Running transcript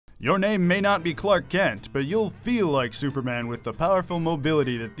Your name may not be Clark Kent, but you'll feel like Superman with the powerful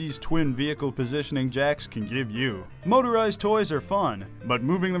mobility that these twin vehicle positioning jacks can give you. Motorized toys are fun, but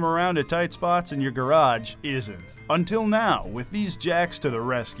moving them around to tight spots in your garage isn't. Until now, with these jacks to the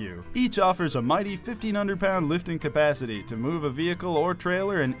rescue. Each offers a mighty 1,500-pound lifting capacity to move a vehicle or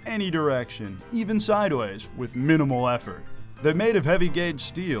trailer in any direction, even sideways, with minimal effort. They're made of heavy-gauge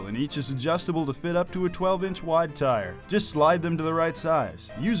steel, and each is adjustable to fit up to a 12-inch wide tire. Just slide them to the right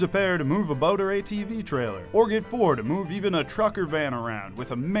size. Use a pair to move a boat or ATV trailer, or get 4 to move even a truck or van around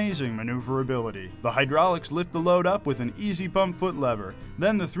with amazing maneuverability. The hydraulics lift the load up with an easy pump foot lever.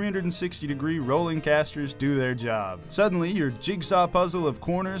 Then the 360-degree rolling casters do their job. Suddenly, your jigsaw puzzle of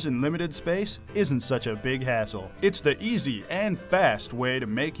corners and limited space isn't such a big hassle. It's the easy and fast way to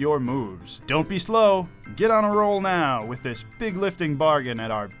make your moves. Don't be slow. Get on a roll now with this big lifting bargain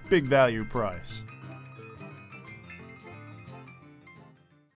at our big value price.